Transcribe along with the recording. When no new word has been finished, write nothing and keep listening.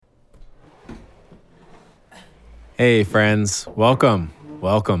Hey, friends. Welcome.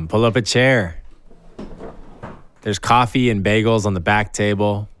 Welcome. Pull up a chair. There's coffee and bagels on the back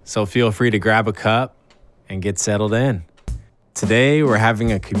table, so feel free to grab a cup and get settled in. Today, we're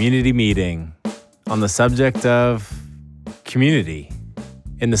having a community meeting on the subject of community.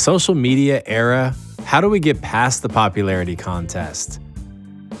 In the social media era, how do we get past the popularity contest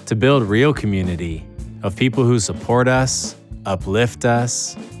to build real community of people who support us, uplift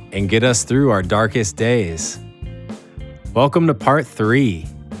us, and get us through our darkest days? Welcome to part 3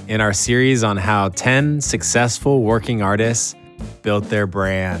 in our series on how 10 successful working artists built their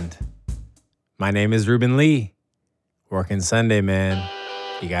brand. My name is Ruben Lee. Working Sunday, man.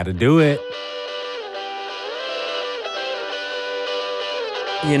 You gotta do it.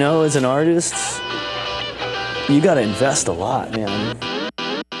 You know, as an artist, you gotta invest a lot, man.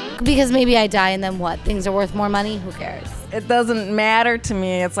 Because maybe I die and then what? Things are worth more money? Who cares? It doesn't matter to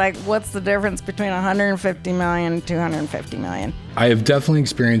me. It's like, what's the difference between 150 million and 250 million? I have definitely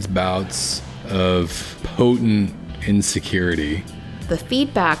experienced bouts of potent insecurity. The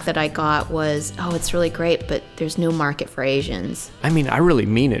feedback that I got was, oh, it's really great, but there's no market for Asians. I mean, I really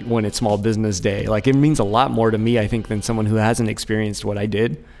mean it when it's Small Business Day. Like, it means a lot more to me, I think, than someone who hasn't experienced what I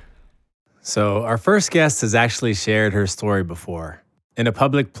did. So, our first guest has actually shared her story before in a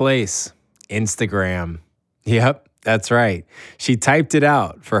public place, Instagram. Yep, that's right. She typed it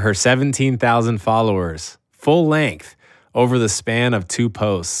out for her 17,000 followers, full length, over the span of 2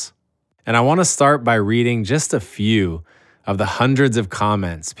 posts. And I want to start by reading just a few of the hundreds of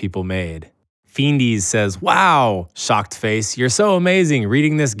comments people made. Fiendies says, "Wow, shocked face, you're so amazing.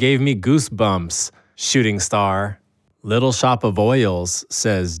 Reading this gave me goosebumps. Shooting star." Little Shop of Oils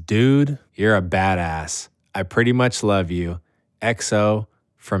says, "Dude, you're a badass. I pretty much love you. XO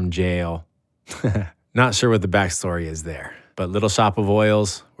from jail." Not sure what the backstory is there, but Little Shop of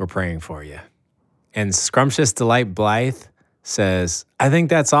Oils, we're praying for you. And Scrumptious Delight Blythe says, "I think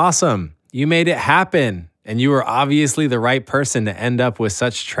that's awesome. You made it happen. And you were obviously the right person to end up with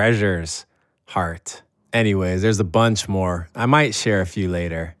such treasures. Heart." Anyways, there's a bunch more. I might share a few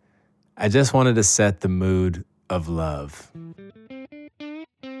later. I just wanted to set the mood of love.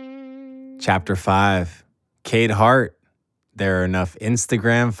 Chapter 5, Kate Hart. There are enough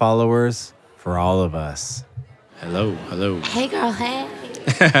Instagram followers for all of us. Hello. Hey, girl,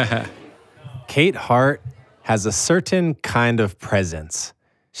 hey. Kate Hart has a certain kind of presence.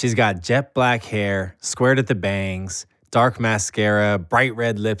 She's got jet black hair, squared at the bangs, dark mascara, bright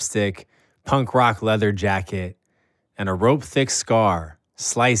red lipstick, punk rock leather jacket, and a rope-thick scar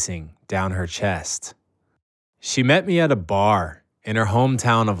slicing down her chest. She met me at a bar in her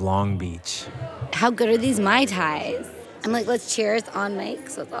hometown of Long Beach. How good are these Mai Tais? I'm like, let's cheers on mic,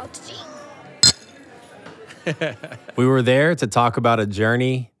 so it's all We were there to talk about a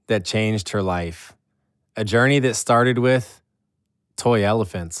journey that changed her life. A journey that started with toy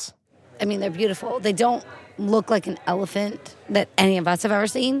elephants. I mean, they're beautiful. They don't look like an elephant that any of us have ever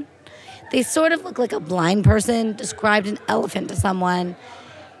seen. They sort of look like a blind person described an elephant to someone,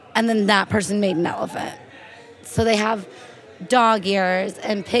 and then that person made an elephant. So they have dog ears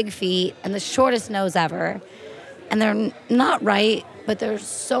and pig feet and the shortest nose ever. And they're not right, but they're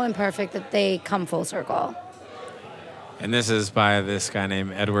so imperfect that they come full circle. And this is by this guy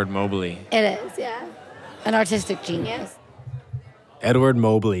named Edward Mobley. It is, yeah. An artistic genius. Edward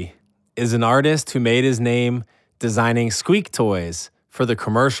Mobley is an artist who made his name designing squeak toys for the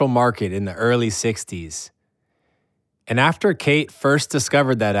commercial market in the early 60s. And after Kate first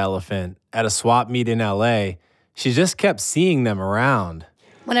discovered that elephant at a swap meet in LA, she just kept seeing them around.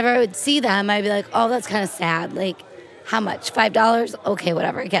 Whenever I would see them, I'd be like, oh, that's kind of sad. Like, how much? $5? Okay,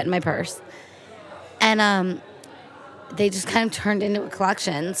 whatever. Get in my purse. And they just kind of turned into a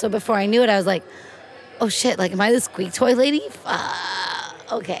collection. So before I knew it, I was like, oh shit, like, am I the squeak toy lady?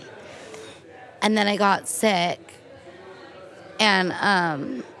 Okay. And then I got sick, and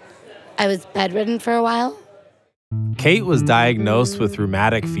I was bedridden for a while. Kate was diagnosed with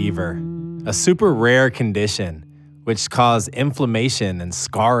rheumatic fever, a super rare condition which caused inflammation and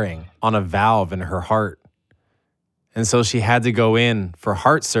scarring on a valve in her heart. And so she had to go in for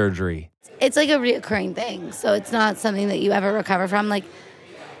heart surgery. It's like a reoccurring thing, so it's not something that you ever recover from. Like,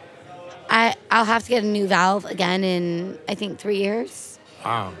 I'll have to get a new valve again in, I think, 3 years.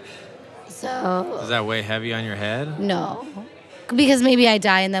 Wow. So... Is that way heavy on your head? No. Because maybe I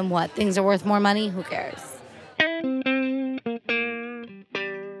die and then what? Things are worth more money? Who cares?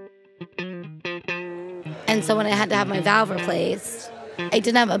 And so when I had to have my valve replaced, I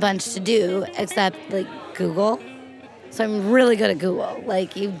didn't have a bunch to do except, like, Google. So I'm really good at Google.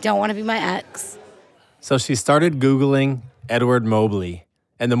 Like, you don't want to be my ex. So she started Googling Edward Mobley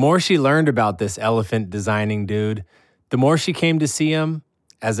And the more she learned about this elephant designing dude, the more she came to see him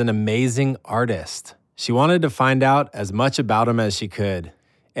as an amazing artist. She wanted to find out as much about him as she could.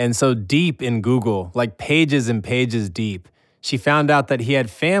 And so deep in Google, like pages and pages deep, she found out that he had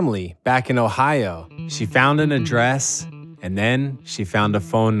family back in Ohio. She found an address, and then she found a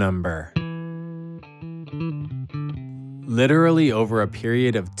phone number. Literally over a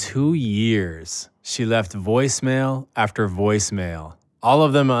period of 2 years, she left voicemail after voicemail, all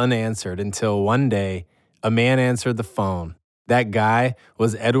of them unanswered, until one day, a man answered the phone. That guy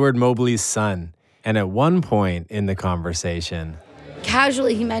was Edward Mobley's son, and at one point in the conversation,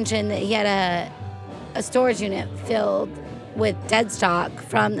 Casually, he mentioned that he had a storage unit filled with dead stock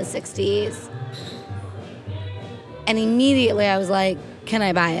from the 60s. And immediately I was like, can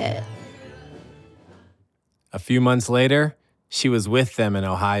I buy it? a few months later, she was with them in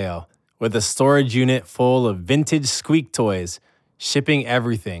Ohio, with a storage unit full of vintage squeak toys, shipping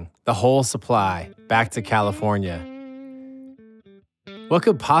everything, the whole supply, back to California. What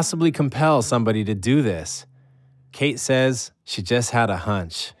could possibly compel somebody to do this? Kate says she just had a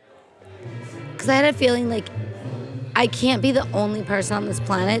hunch. Because I had a feeling like I can't be the only person on this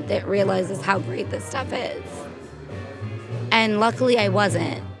planet that realizes how great this stuff is. And luckily I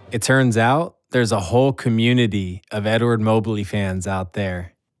wasn't. It turns out there's a whole community of Edward Mobley fans out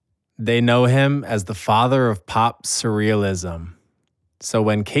there. They know him as the father of pop surrealism. So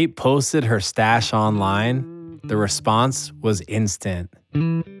when Kate posted her stash online, the response was instant.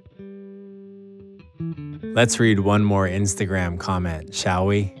 Let's read one more Instagram comment, shall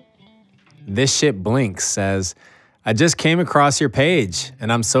we? This shit blinks says, I just came across your page,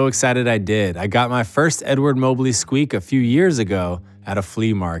 and I'm so excited I did. I got my first Edward Mobley squeak a few years ago at a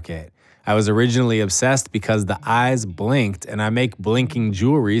flea market. I was originally obsessed because the eyes blinked, and I make blinking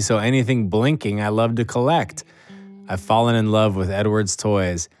jewelry, so anything blinking I love to collect. I've fallen in love with Edward's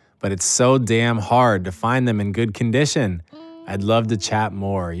toys, but it's so damn hard to find them in good condition. I'd love to chat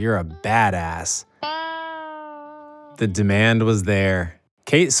more. You're a badass. The demand was there.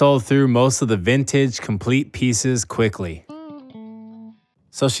 Kate sold through most of the vintage, complete pieces quickly.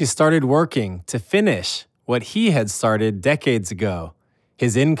 So she started working to finish what he had started decades ago,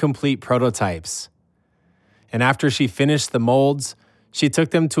 his incomplete prototypes. And after she finished the molds, she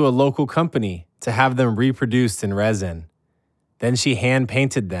took them to a local company to have them reproduced in resin. Then she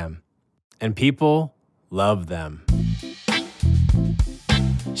hand-painted them, and people loved them.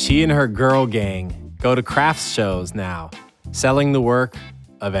 She and her girl gang go to crafts shows now, selling the work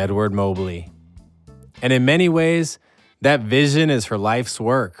of Edward Mobley. And in many ways, that vision is her life's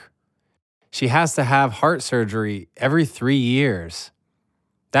work. She has to have heart surgery every 3 years.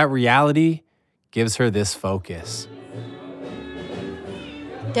 That reality gives her this focus.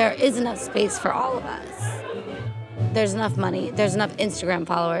 There is enough space for all of us. There's enough money, there's enough Instagram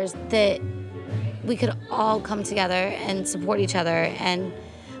followers that we could all come together and support each other and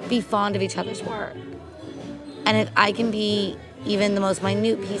be fond of each other's work. And if I can be even the most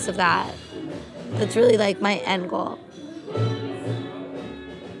minute piece of that, that's really like my end goal.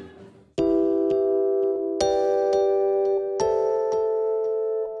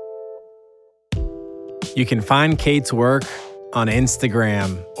 You can find Kate's work on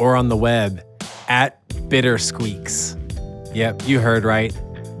Instagram or on the web at Bitter Squeaks. Yep, you heard right.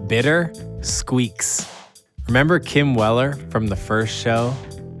 Bitter Squeaks. Remember Kim Weller from the first show?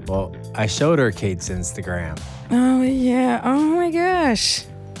 Well, I showed her Kate's Instagram. Oh, yeah. Oh, my gosh.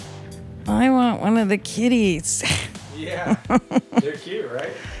 I want one of the kitties. Yeah, they're cute,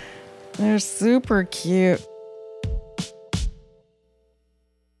 right? They're super cute.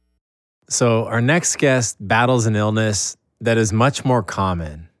 So our next guest battles an illness that is much more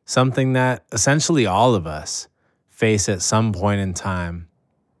common, something that essentially all of us face at some point in time: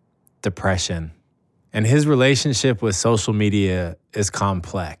 depression. And his relationship with social media is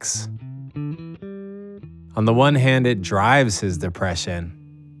complex. On the one hand, it drives his depression.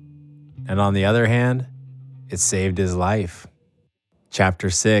 And on the other hand, it saved his life. Chapter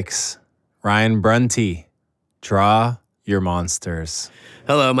 6, Ryan Brunty, Draw Your Monsters.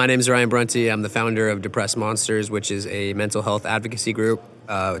 Hello, my name is Ryan Brunty. I'm the founder of Depressed Monsters, which is a mental health advocacy group.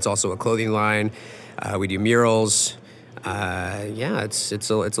 It's also a clothing line. We do murals. It's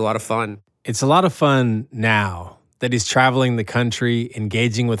a lot of fun. It's a lot of fun now that he's traveling the country,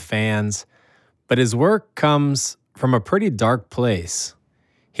 engaging with fans, but his work comes from a pretty dark place.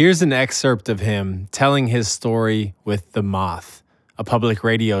 Here's an excerpt of him telling his story with The Moth, a public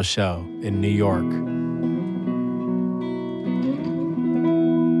radio show in New York.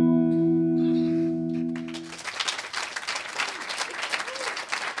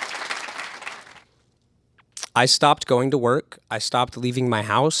 I stopped going to work. I stopped leaving my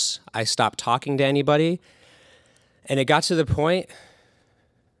house. I stopped talking to anybody. And it got to the point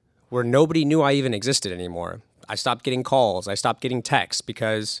where nobody knew I even existed anymore. I stopped getting calls. I stopped getting texts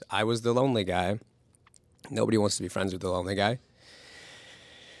because I was the lonely guy. Nobody wants to be friends with the lonely guy.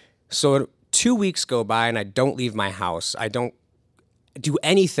 So 2 weeks go by and I don't leave my house. I don't do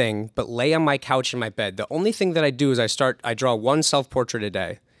anything but lay on my couch in my bed. The only thing that I do is I draw one self-portrait a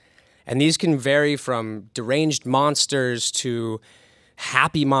day. And these can vary from deranged monsters to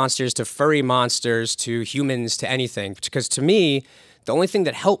happy monsters to furry monsters to humans to anything. Because to me, the only thing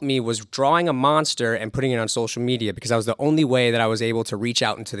that helped me was drawing a monster and putting it on social media, because that was the only way that I was able to reach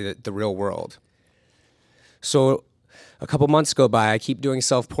out into the real world. So a couple months go by, I keep doing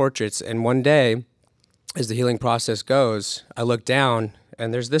self-portraits, and one day, as the healing process goes, I look down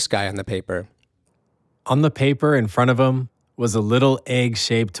and there's this guy on the paper. On the paper in front of him was a little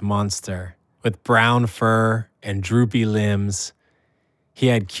egg-shaped monster with brown fur and droopy limbs. He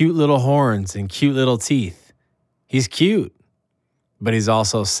had cute little horns and cute little teeth. He's cute, but he's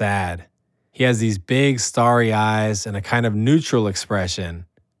also sad. He has these big starry eyes and a kind of neutral expression,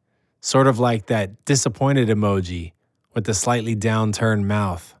 sort of like that disappointed emoji with the slightly downturned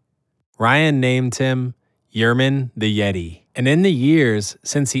mouth. Ryan named him Yerman the Yeti. And in the years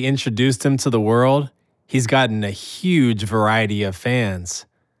since he introduced him to the world, he's gotten a huge variety of fans.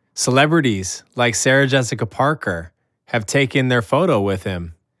 Celebrities like Sarah Jessica Parker have taken their photo with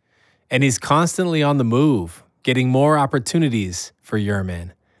him. And he's constantly on the move, getting more opportunities for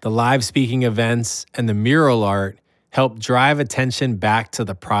Yerman. The live speaking events and the mural art help drive attention back to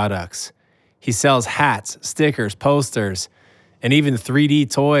the products. He sells hats, stickers, posters, and even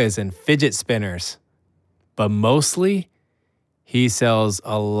 3D toys and fidget spinners. But mostly, he sells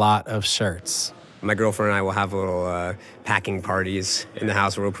a lot of shirts. My girlfriend and I will have little packing parties in the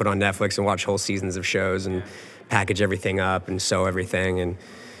house where we'll put on Netflix and watch whole seasons of shows and package everything up and sew everything. And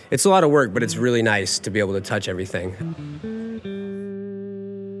it's a lot of work, but it's really nice to be able to touch everything.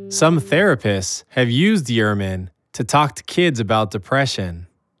 Some therapists have used Yerman to talk to kids about depression.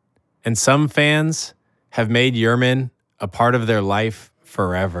 And some fans have made Yerman a part of their life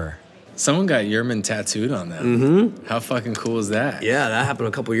forever. Someone got Yerman tattooed on them. Mm-hmm. How fucking cool is that? Yeah, that happened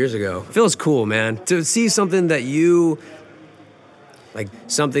a couple years ago. Feels cool, man. To see something that you, like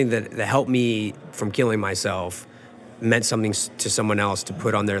something that helped me from killing myself, meant something to someone else to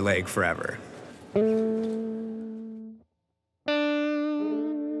put on their leg forever.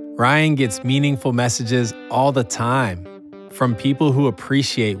 Ryan gets meaningful messages all the time from people who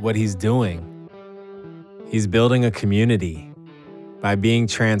appreciate what he's doing. He's building a community by being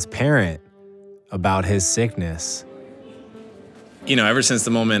transparent about his sickness. You know, ever since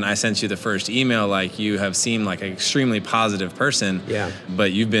the moment I sent you the first email, like, you have seemed like an extremely positive person. Yeah.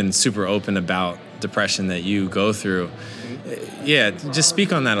 But you've been super open about depression that you go through. Yeah, just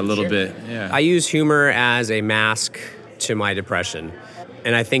speak on that a little bit. Yeah. I use humor as a mask to my depression.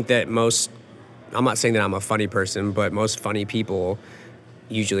 And I think that I'm not saying that I'm a funny person, but most funny people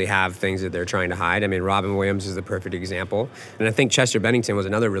usually have things that they're trying to hide. I mean, Robin Williams is the perfect example. And I think Chester Bennington was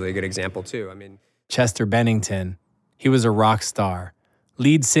another really good example too. I mean, Chester Bennington, he was a rock star,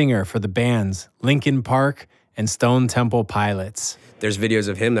 lead singer for the bands Linkin Park and Stone Temple Pilots. There's videos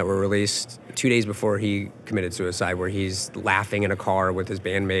of him that were released 2 days before he committed suicide where he's laughing in a car with his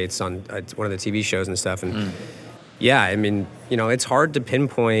bandmates on one of the TV shows and stuff. And yeah, I mean, you know, it's hard to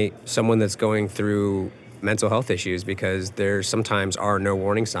pinpoint someone that's going through mental health issues because there sometimes are no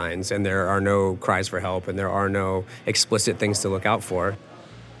warning signs and there are no cries for help and there are no explicit things to look out for.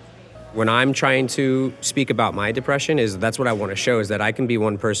 When I'm trying to speak about my depression, that's what I want to show, is that I can be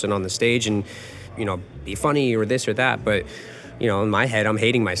one person on the stage and, you know, be funny or this or that, but, you know, in my head, I'm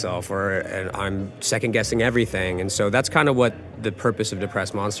hating myself and I'm second guessing everything. And so that's kind of what the purpose of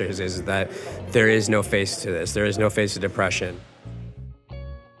Depressed Monsters is that there is no face to this. There is no face to depression.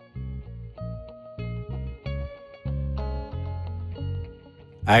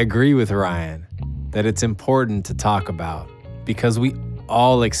 I agree with Ryan that it's important to talk about because we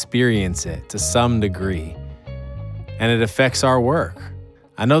all experience it to some degree, and it affects our work.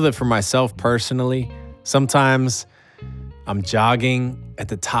 I know that for myself personally, sometimes I'm jogging at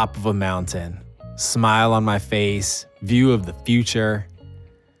the top of a mountain, smile on my face, view of the future.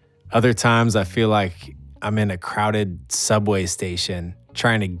 Other times I feel like I'm in a crowded subway station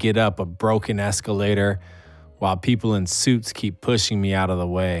trying to get up a broken escalator while people in suits keep pushing me out of the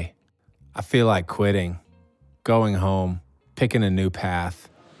way. I feel like quitting, going home, picking a new path.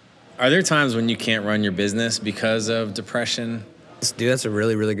 Are there times when you can't run your business because of depression? Dude, that's a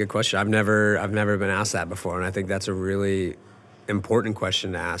really, really good question. I've never been asked that before, and I think that's a really important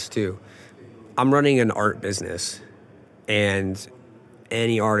question to ask too. I'm running an art business, and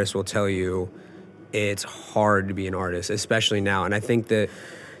any artist will tell you it's hard to be an artist, especially now. And I think that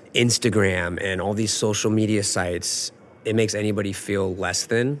Instagram and all these social media sites, it makes anybody feel less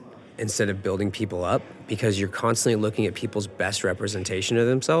than instead of building people up, because you're constantly looking at people's best representation of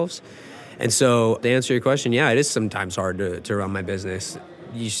themselves. And so to answer your question, yeah, it is sometimes hard to run my business.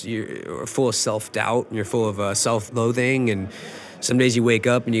 You're full of self-doubt, and you're full of self-loathing, and some days you wake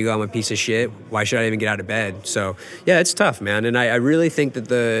up and you go, I'm a piece of shit. Why should I even get out of bed? So yeah, it's tough, man. And I really think that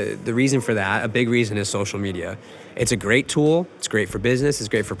the reason for that, a big reason, is social media. It's a great tool. It's great for business. It's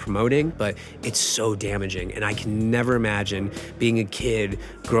great for promoting, but it's so damaging. And I can never imagine being a kid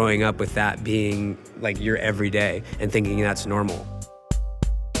growing up with that being like your everyday and thinking that's normal.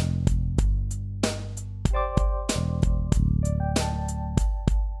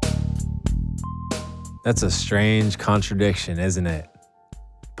 That's a strange contradiction, isn't it?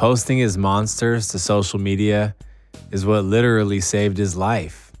 Posting his monsters to social media is what literally saved his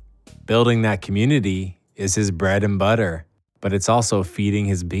life. Building that community is his bread and butter, but it's also feeding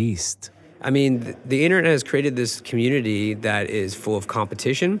his beast. I mean, the internet has created this community that is full of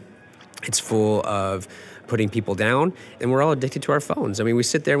competition. It's full of putting people down, and we're all addicted to our phones. I mean, we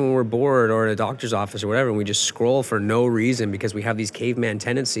sit there when we're bored or at a doctor's office or whatever, and we just scroll for no reason because we have these caveman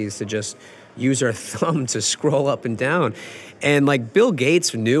tendencies to just use our thumb to scroll up and down. And like Bill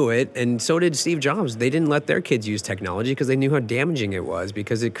Gates knew it, and so did Steve Jobs. They didn't let their kids use technology because they knew how damaging it was,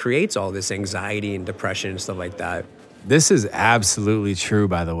 because it creates all this anxiety and depression and stuff like that. This is absolutely true,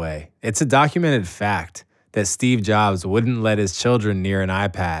 by the way. It's a documented fact that Steve Jobs wouldn't let his children near an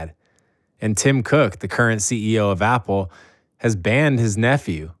iPad. And Tim Cook, the current CEO of Apple, has banned his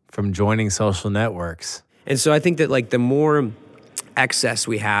nephew from joining social networks. And so I think that like the more excess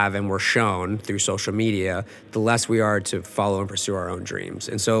we have and we're shown through social media, the less we are to follow and pursue our own dreams.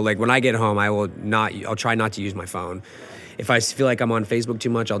 And so like when I get home, I'll try not to use my phone. If I feel like I'm on Facebook too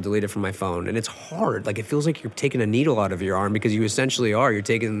much, I'll delete it from my phone. And it's hard. Like it feels like you're taking a needle out of your arm, because you essentially are. You're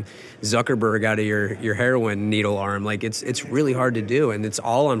taking Zuckerberg out of your heroin needle arm. Like it's really hard to do, and it's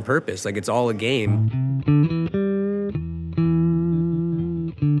all on purpose. Like it's all a game.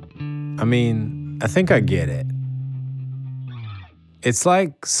 I mean, I think I get it. It's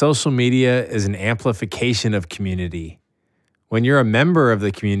like social media is an amplification of community. When you're a member of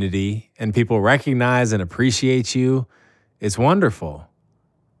the community and people recognize and appreciate you, it's wonderful.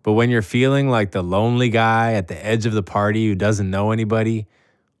 But when you're feeling like the lonely guy at the edge of the party who doesn't know anybody,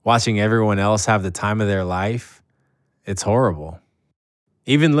 watching everyone else have the time of their life, it's horrible.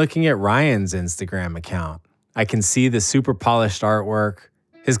 Even looking at Ryan's Instagram account, I can see the super polished artwork.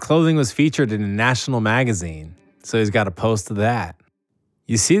 His clothing was featured in a national magazine, so he's got a post of that.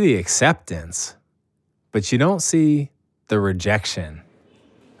 You see the acceptance, but you don't see the rejection.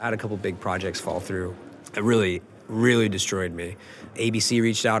 I had a couple big projects fall through. It really destroyed me. ABC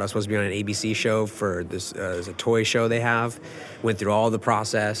reached out. I was supposed to be on an ABC show for this there's a toy show they have. Went through all the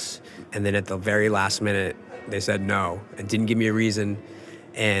process, and then at the very last minute, they said no and didn't give me a reason.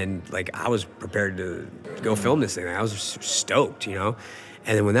 And like I was prepared to go film this thing. I was stoked, you know.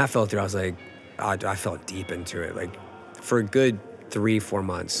 And then when that fell through, I was like, I felt deep into it, like for a good 3-4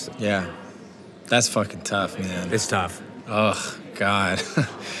 months. Yeah, that's fucking tough, man. It's tough. Oh God.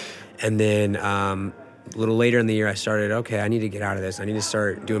 And then a little later in the year, I started, okay, I need to get out of this. I need to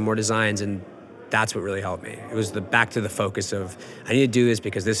start doing more designs, and that's what really helped me. It was back to the focus of, I need to do this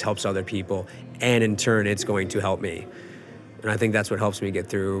because this helps other people, and in turn, it's going to help me. And I think that's what helps me get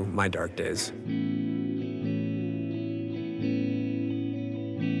through my dark days.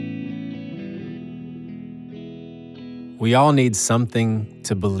 We all need something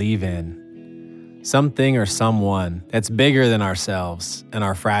to believe in. Something or someone that's bigger than ourselves and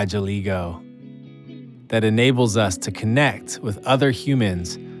our fragile ego, that enables us to connect with other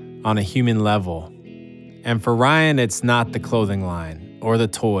humans on a human level. And for Ryan, it's not the clothing line or the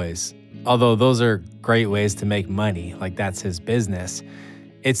toys, although those are great ways to make money, like that's his business.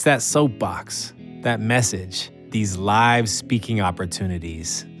 It's that soapbox, that message, these live speaking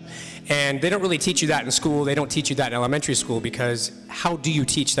opportunities. And they don't really teach you that in school. They don't teach you that in elementary school, because how do you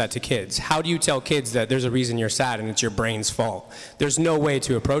teach that to kids? How do you tell kids that there's a reason you're sad and it's your brain's fault? There's no way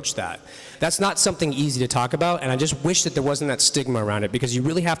to approach that. That's not something easy to talk about, and I just wish that there wasn't that stigma around it, because you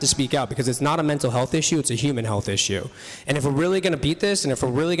really have to speak out, because it's not a mental health issue, it's a human health issue. And if we're really going to beat this, and if we're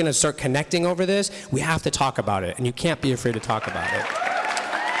really going to start connecting over this, we have to talk about it, and you can't be afraid to talk about it.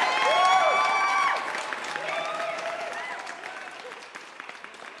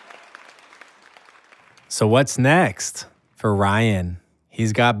 So what's next for Ryan?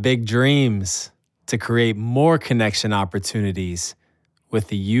 He's got big dreams to create more connection opportunities with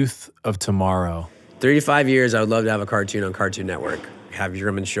the youth of tomorrow? 3 to 5 years, I would love to have a cartoon on Cartoon Network. Have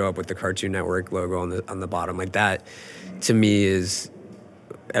Yerman show up with the Cartoon Network logo on the bottom. Like that, to me, is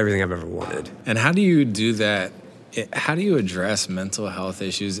everything I've ever wanted. And how do you do that? How do you address mental health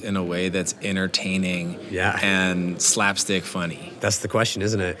issues in a way that's entertaining and slapstick funny? That's the question,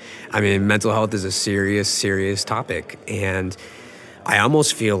 isn't it? I mean, mental health is a serious, serious topic. And I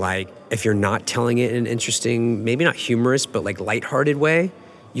almost feel like if you're not telling it in an interesting, maybe not humorous, but like lighthearted way,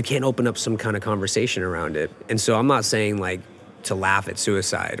 you can't open up some kind of conversation around it. And so I'm not saying like to laugh at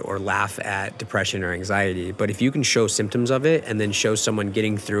suicide or laugh at depression or anxiety, but if you can show symptoms of it and then show someone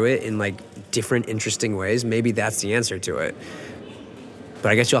getting through it in like different, interesting ways, maybe that's the answer to it.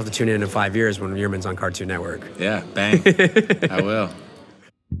 But I guess you'll have to tune in 5 years when Yerman's on Cartoon Network. Yeah, bang. I will.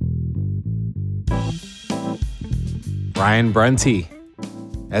 Ryan Brunty.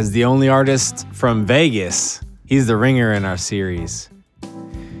 As the only artist from Vegas, he's the ringer in our series.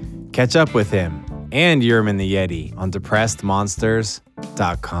 Catch up with him and Yerman the Yeti on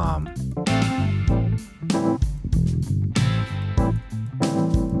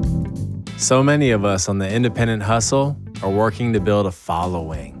depressedmonsters.com. So many of us on the independent hustle are working to build a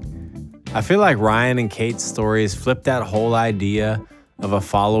following. I feel like Ryan and Kate's stories flip that whole idea of a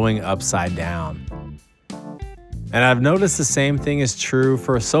following upside down. And I've noticed the same thing is true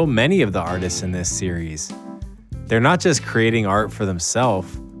for so many of the artists in this series. They're not just creating art for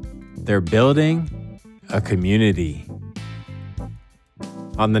themselves, they're building a community.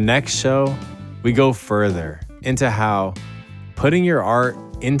 On the next show, we go further into how putting your art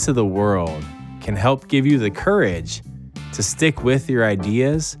into the world can help give you the courage to stick with your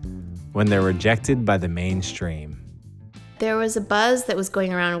ideas when they're rejected by the mainstream. There was a buzz that was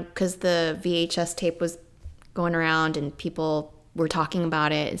going around because the VHS tape was going around and people were talking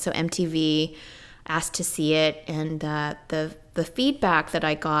about it. And so MTV asked to see it. And the feedback that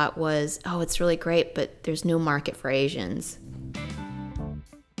I got was, oh, it's really great, but there's no market for Asians.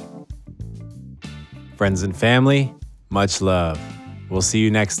 Friends and family, much love. We'll see you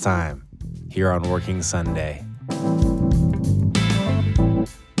next time here on Working Sunday.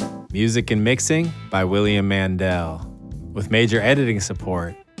 Music and mixing by William Mandel, with major editing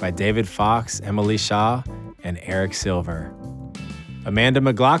support by David Fox, Emily Shaw, and Eric Silver. Amanda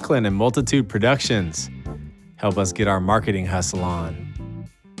McLaughlin and Multitude Productions help us get our marketing hustle on.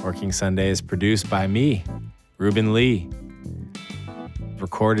 Working Sunday is produced by me, Ruben Lee.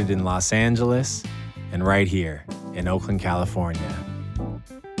 Recorded in Los Angeles and right here in Oakland, California.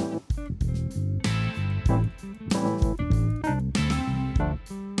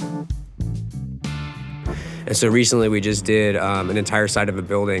 And so recently we just did an entire side of a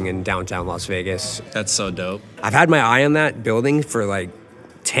building in downtown Las Vegas. That's so dope. I've had my eye on that building for like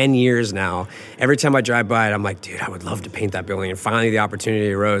 10 years now. Every time I drive by it, I'm like, dude, I would love to paint that building. And finally the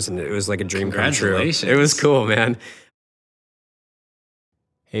opportunity arose and it was like a dream come true. Congratulations. It was cool, man.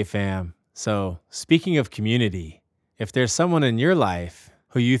 Hey fam, so speaking of community, if there's someone in your life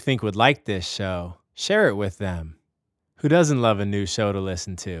who you think would like this show, share it with them. Who doesn't love a new show to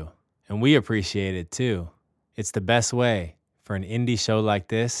listen to? And we appreciate it too. It's the best way for an indie show like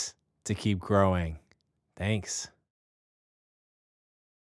this to keep growing. Thanks.